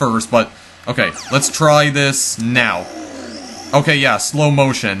this one first. But okay, let's try this now. Okay, yeah, slow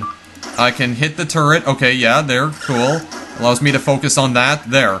motion. I can hit the turret. Okay, yeah, there, cool. Allows me to focus on that.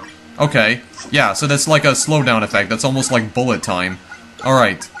 There. Okay. Yeah, so that's like a slowdown effect. That's almost like bullet time.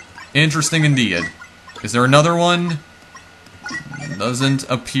 Alright. Interesting indeed. Is there another one? Doesn't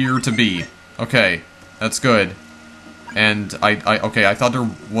appear to be. Okay, that's good. And okay, I thought there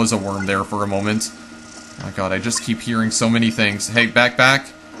was a worm there for a moment. Oh my god, I just keep hearing so many things. Hey, back.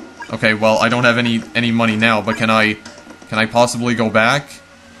 Okay, well, I don't have any money now, but can I possibly go back?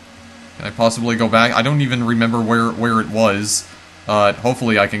 Can I possibly go back? I don't even remember where it was.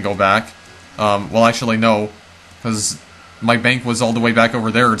 Hopefully I can go back. Well, actually, no. Because my bank was all the way back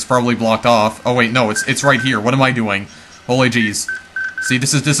over there. It's probably blocked off. Oh, wait, no, it's right here. What am I doing? Holy jeez. See,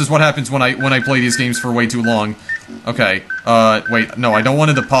 this is what happens when I play these games for way too long. Okay, wait, no, I don't want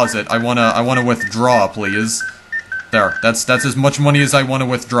to deposit. I wanna withdraw, please. There, that's as much money as I want to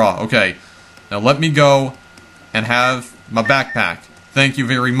withdraw. Okay. Now let me go and have my backpack. Thank you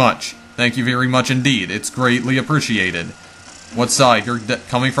very much. Thank you very much indeed. It's greatly appreciated. What side? You're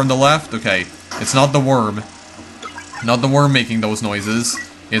coming from the left? Okay. It's not the worm. Not the worm making those noises.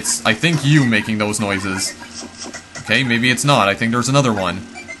 It's, I think, you making those noises. Okay, maybe it's not. I think there's another one.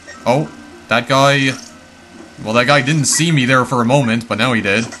 Oh, that guy... Well, that guy didn't see me there for a moment, but now he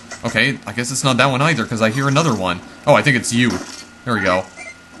did. Okay, I guess it's not that one either, because I hear another one. Oh, I think it's you. There we go.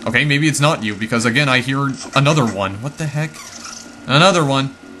 Okay, maybe it's not you, because again, I hear another one. What the heck? Another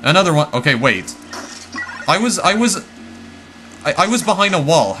one. Another one. Okay, wait. I was behind a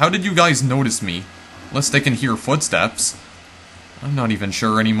wall. How did you guys notice me? Unless they can hear footsteps. I'm not even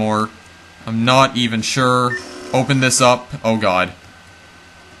sure anymore. I'm not even sure. Open this up. Oh god.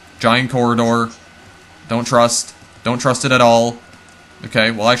 Giant corridor. Don't trust. Don't trust it at all.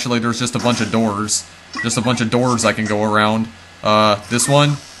 Okay, well actually there's just a bunch of doors. Just a bunch of doors I can go around. This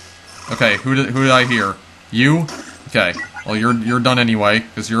one? Okay, who did I hear? You? Okay, well you're done anyway,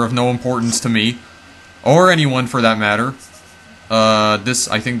 because you're of no importance to me. Or anyone for that matter.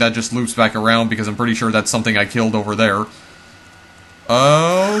 I think that just loops back around because I'm pretty sure that's something I killed over there.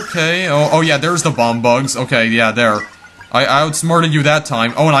 Okay, oh yeah, there's the bomb bugs. Okay, yeah, there. I outsmarted you that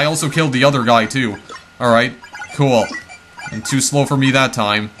time. Oh, and I also killed the other guy too. Alright, cool. And too slow for me that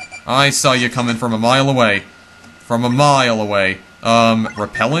time. I saw you coming from a mile away. From a mile away.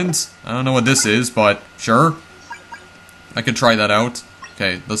 Repellent? I don't know what this is, but sure. I could try that out.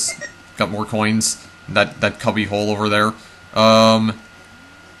 Okay, let's got more coins. That cubby hole over there.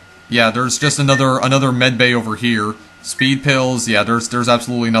 Yeah, there's just another med bay over here. Speed pills, yeah, there's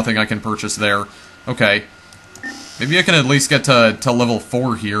absolutely nothing I can purchase there. Okay. Maybe I can at least get to level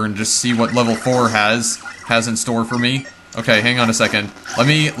 4 here and just see what level 4 has in store for me. Okay, hang on a second. Let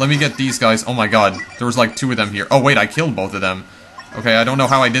me get these guys. Oh my god, there was like 2 of them here. Oh wait, I killed both of them. Okay, I don't know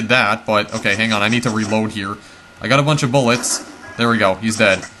how I did that, but okay, hang on, I need to reload here. I got a bunch of bullets. There we go. He's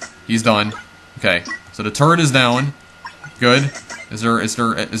dead. He's done. Okay. So the turret is down. Good. Is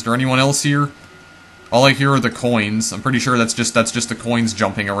there anyone else here? All I hear are the coins. I'm pretty sure that's just the coins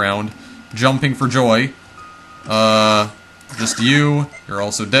jumping around. Jumping for joy. Just you. You're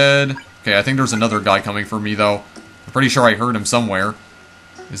also dead. Okay, I think there's another guy coming for me though. I'm pretty sure I heard him somewhere.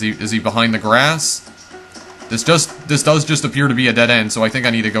 Is he behind the grass? This does just appear to be a dead end, so I think I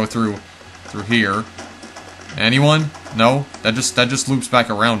need to go through here. Anyone? No? That just loops back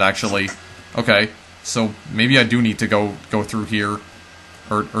around actually. Okay. So maybe I do need to go through here.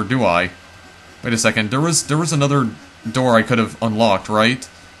 Or do I? Wait a second. There was another door I could have unlocked, right?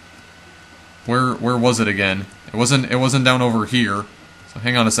 Where was it again? It wasn't down over here. So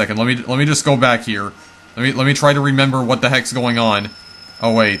hang on a second. Let me just go back here. Let me try to remember what the heck's going on.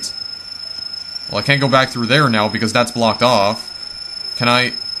 Oh wait. Well, I can't go back through there now because that's blocked off. Can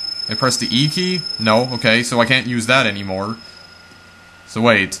I press the E key? No. Okay, so I can't use that anymore. So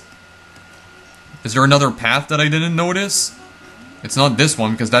wait. Is there another path that I didn't notice? It's not this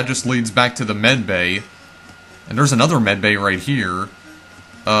one because that just leads back to the med bay. And there's another med bay right here.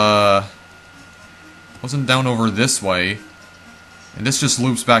 Wasn't down over this way. And this just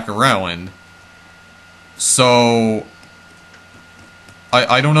loops back around. So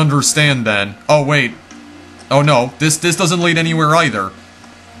I don't understand then. Oh wait. Oh no, this doesn't lead anywhere either.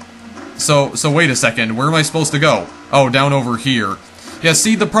 So wait a second, where am I supposed to go? Oh, down over here. Yeah,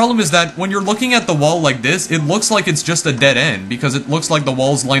 see, the problem is that when you're looking at the wall like this, it looks like it's just a dead end, because it looks like the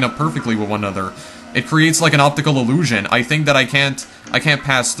walls line up perfectly with one another. It creates like an optical illusion. I think that I can't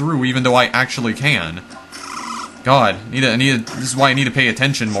pass through, even though I actually can. God, this is why I need to pay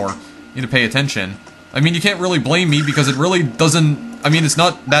attention more. Need to pay attention. I mean, you can't really blame me, because it really doesn't... I mean, it's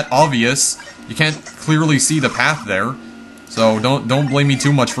not that obvious. You can't clearly see the path there. So, don't blame me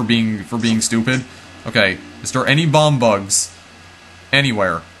too much for being stupid. Okay, is there any bomb bugs?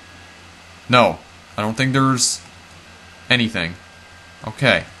 Anywhere? No. I don't think there's anything.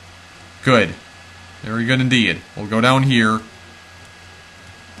 Okay. Good. Very good indeed. We'll go down here.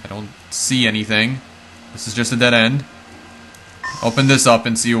 I don't see anything. This is just a dead end. Open this up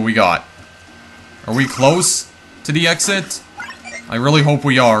and see what we got. Are we close to the exit? I really hope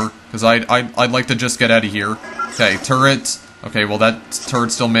we are, because I'd like to just get out of here. Okay, turret. Okay, well that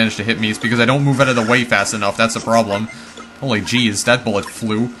turret still managed to hit me. It's because I don't move out of the way fast enough. That's the problem. Holy jeez, that bullet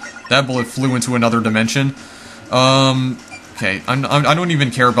flew. That bullet flew into another dimension. Okay, I don't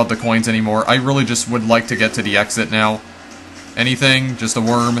even care about the coins anymore. I really just would like to get to the exit now. Anything, just a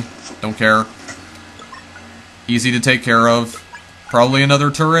worm. Don't care. Easy to take care of. Probably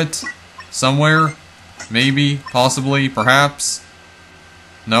another turret. Somewhere. Maybe. Possibly. Perhaps.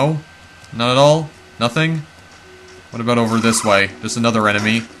 No? Not at all? Nothing? What about over this way? Just another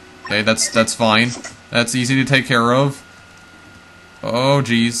enemy. Okay, that's fine. That's easy to take care of. Oh,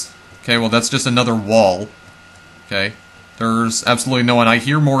 jeez. Okay, well, that's just another wall. Okay. There's absolutely no one. I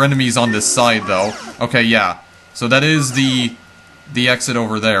hear more enemies on this side, though. Okay, yeah. So that is the exit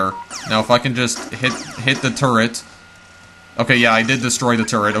over there. Now, if I can just hit the turret. Okay, yeah, I did destroy the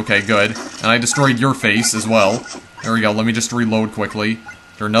turret. Okay, good. And I destroyed your face as well. There we go. Let me just reload quickly.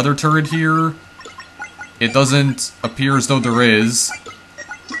 Is there another turret here? It doesn't appear as though there is.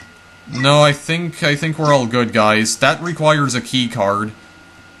 No, I think we're all good, guys. That requires a key card,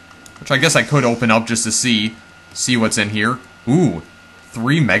 which I guess I could open up just to see what's in here. Ooh,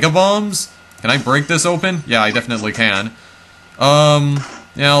 3 mega bombs? Can I break this open? Yeah, I definitely can.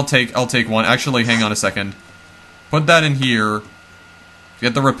 Yeah, I'll take one. Actually, hang on a second. Put that in here.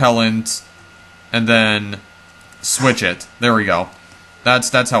 Get the repellent, and then switch it. There we go.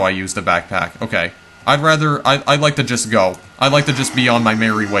 That's how I use the backpack. Okay. I'd like to just go. I'd like to just be on my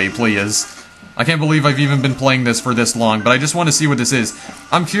merry way, please. I can't believe I've even been playing this for this long, but I just want to see what this is.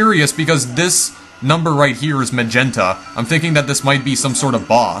 I'm curious because this number right here is magenta. I'm thinking that this might be some sort of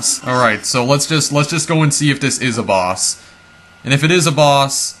boss. Alright, so let's just go and see if this is a boss. And if it is a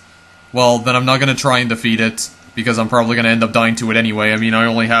boss, well, then I'm not gonna try and defeat it, because I'm probably gonna end up dying to it anyway. I mean, I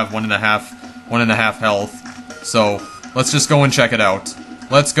only have one and a half health. So, let's just go and check it out.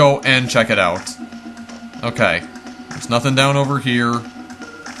 Let's go and check it out. Okay. There's nothing down over here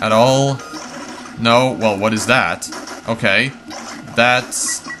at all. No. Well, what is that? Okay. That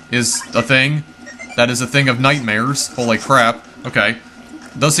is a thing. That is a thing of nightmares. Holy crap. Okay.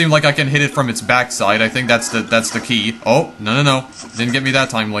 Does seem like I can hit it from its backside. I think that's the key. Oh, no. Didn't get me that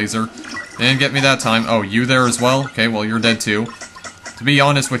time, laser. Didn't get me that time. Oh, you there as well? Okay, well, you're dead too. To be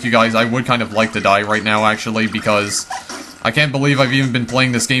honest with you guys, I would kind of like to die right now, actually, because I can't believe I've even been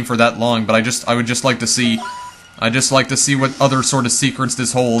playing this game for that long, but I would just like to see... I'd just like to see what other sort of secrets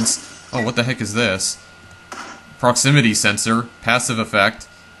this holds. Oh, what the heck is this? Proximity sensor. Passive effect.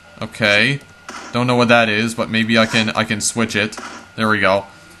 Okay. Don't know what that is, but maybe I can switch it. There we go.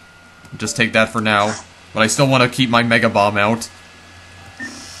 Just take that for now. But I still want to keep my Mega Bomb out.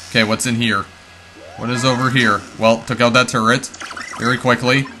 Okay, what's in here? What is over here? Well, took out that turret. Very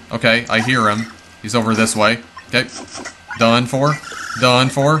quickly. Okay, I hear him. He's over this way. Okay. Done for. Done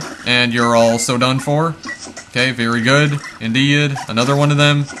for. And you're also done for. Okay, very good. Indeed. Another one of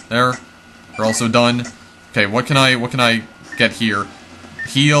them. There. You're also done. Okay, what can I get here?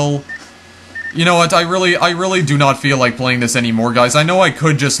 Heal. You know what, I really do not feel like playing this anymore, guys. I know I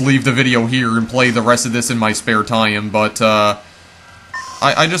could just leave the video here and play the rest of this in my spare time, but,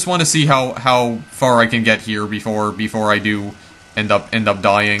 I just want to see how far I can get here before I do end up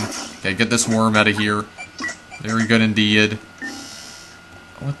dying. Okay, get this worm out of here. Very good indeed.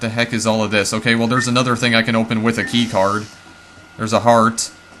 What the heck is all of this? Okay, well, there's another thing I can open with a key card. There's a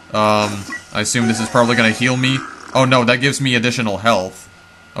heart. I assume this is probably gonna heal me. Oh no, that gives me additional health.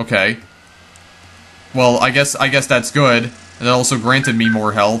 Okay. Well, I guess that's good. And it also granted me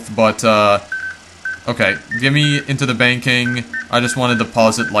more health, but, okay. Give me into the banking. I just want to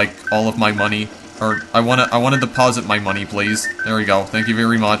deposit, like, all of my money. Or, I want to deposit my money, please. There we go. Thank you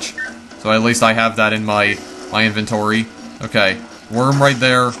very much. So at least I have that in my inventory. Okay. Worm right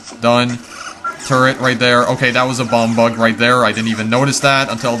there. Done. Turret right there. Okay, that was a bomb bug right there. I didn't even notice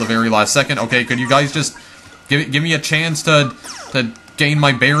that until the very last second. Okay, could you guys just give me a chance to gain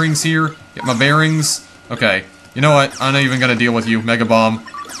my bearings here? Get my bearings. Okay. You know what? I'm not even gonna deal with you, Mega Bomb.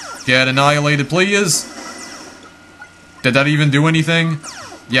 Get annihilated, please. Did that even do anything?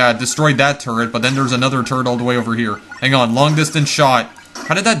 Yeah, it destroyed that turret, but then there's another turret all the way over here. Hang on, long distance shot.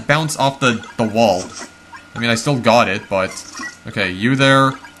 How did that bounce off the wall? I mean, I still got it, but... Okay, you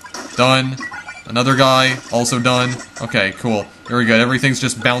there. Done. Another guy, also done. Okay, cool. Very good. Everything's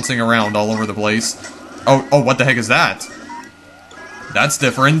just bouncing around all over the place. Oh, what the heck is that? That's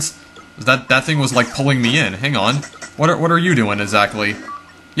different. That thing was like pulling me in. Hang on. What are you doing exactly?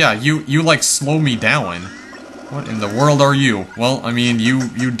 Yeah, you like slow me down. What in the world are you? Well, I mean,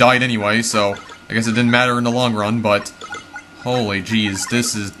 you died anyway, so I guess it didn't matter in the long run, but holy jeez,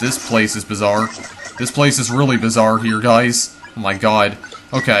 this place is bizarre. This place is really bizarre here, guys. Oh my god.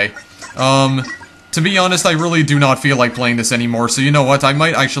 Okay. To be honest, I really do not feel like playing this anymore, so you know what? I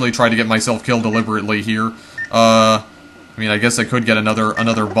might actually try to get myself killed deliberately here. I mean, I guess I could get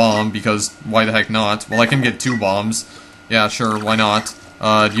another bomb, because why the heck not? Well, I can get 2 bombs. Yeah, sure, why not?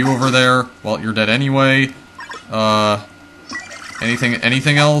 You over there? Well, you're dead anyway.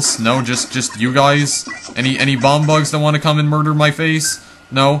 Anything else? No, just you guys? Any bomb bugs that want to come and murder my face?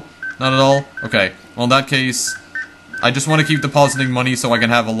 No? Not at all? Okay. Well, in that case, I just want to keep depositing money so I can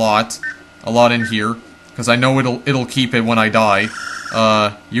have a lot in here, because I know it'll keep it when I die.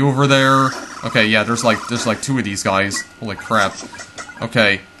 You over there? Okay, yeah, there's like 2 of these guys. Holy crap.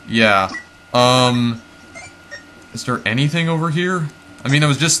 Okay, yeah. Is there anything over here? I mean, I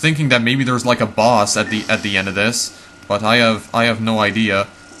was just thinking that maybe there's like a boss at the end of this, but I have no idea.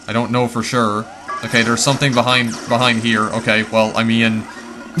 I don't know for sure. Okay, there's something behind here. Okay, well, I mean,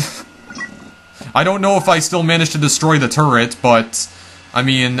 I don't know if I still managed to destroy the turret, but I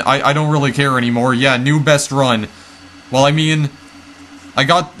mean, I don't really care anymore. Yeah, new best run. Well, I mean, I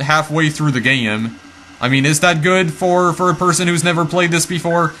got halfway through the game. I mean, is that good for a person who's never played this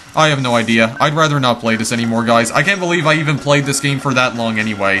before? I have no idea. I'd rather not play this anymore, guys. I can't believe I even played this game for that long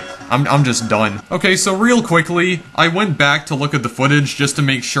anyway. I'm just done. Okay, so real quickly, I went back to look at the footage just to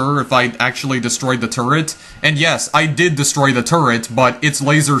make sure if I actually destroyed the turret. And yes, I did destroy the turret, but its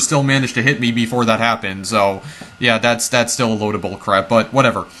laser still managed to hit me before that happened. So, yeah, that's still a load of bull crap, but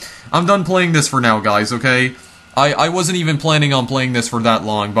whatever. I'm done playing this for now, guys, okay? I wasn't even planning on playing this for that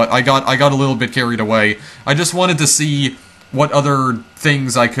long, but I got a little bit carried away. I just wanted to see what other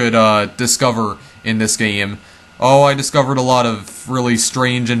things I could discover in this game. Oh, I discovered a lot of really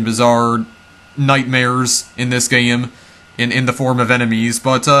strange and bizarre nightmares in this game, in the form of enemies,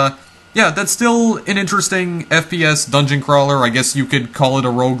 but yeah, that's still an interesting FPS dungeon crawler. I guess you could call it a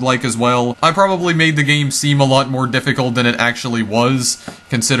roguelike as well. I probably made the game seem a lot more difficult than it actually was,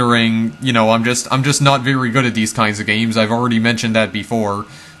 considering, you know, I'm just not very good at these kinds of games. I've already mentioned that before.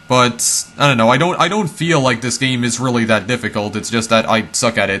 But, I don't know, I don't feel like this game is really that difficult, it's just that I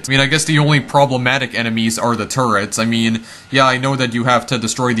suck at it. I mean, I guess the only problematic enemies are the turrets. I mean, yeah, I know that you have to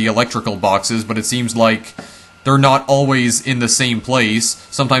destroy the electrical boxes, but it seems like they're not always in the same place.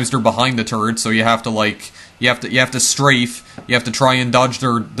 Sometimes they're behind the turret, so you have to, like, you have to strafe, you have to try and dodge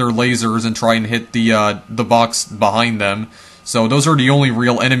their lasers and try and hit the box behind them. So those are the only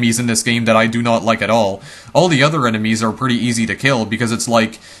real enemies in this game that I do not like at all. All the other enemies are pretty easy to kill because it's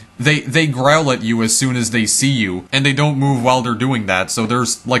like, they growl at you as soon as they see you, and they don't move while they're doing that, so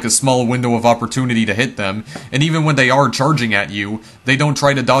there's like a small window of opportunity to hit them, and even when they are charging at you, they don't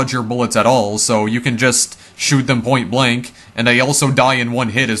try to dodge your bullets at all, so you can just shoot them point blank, and they also die in one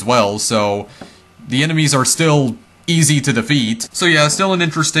hit as well, so the enemies are still easy to defeat. So yeah, still an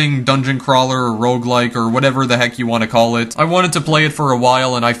interesting dungeon crawler or roguelike or whatever the heck you want to call it. I wanted to play it for a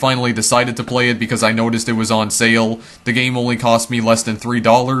while and I finally decided to play it because I noticed it was on sale. The game only cost me less than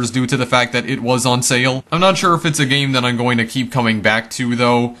 $3 due to the fact that it was on sale. I'm not sure if it's a game that I'm going to keep coming back to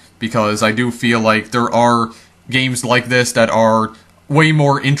though, because I do feel like there are games like this that are way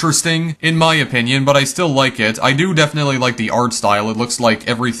more interesting, in my opinion, but I still like it. I do definitely like the art style. It looks like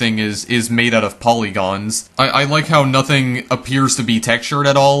everything is made out of polygons. I like how nothing appears to be textured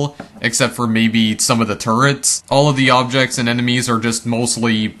at all, except for maybe some of the turrets. All of the objects and enemies are just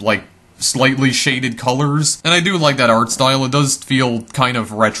mostly, like, slightly shaded colors, and I do like that art style. It does feel kind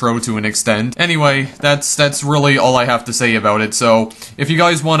of retro to an extent. Anyway, that's really all I have to say about it, so if you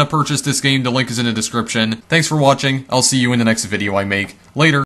guys want to purchase this game, the link is in the description. Thanks for watching, I'll see you in the next video I make. Later!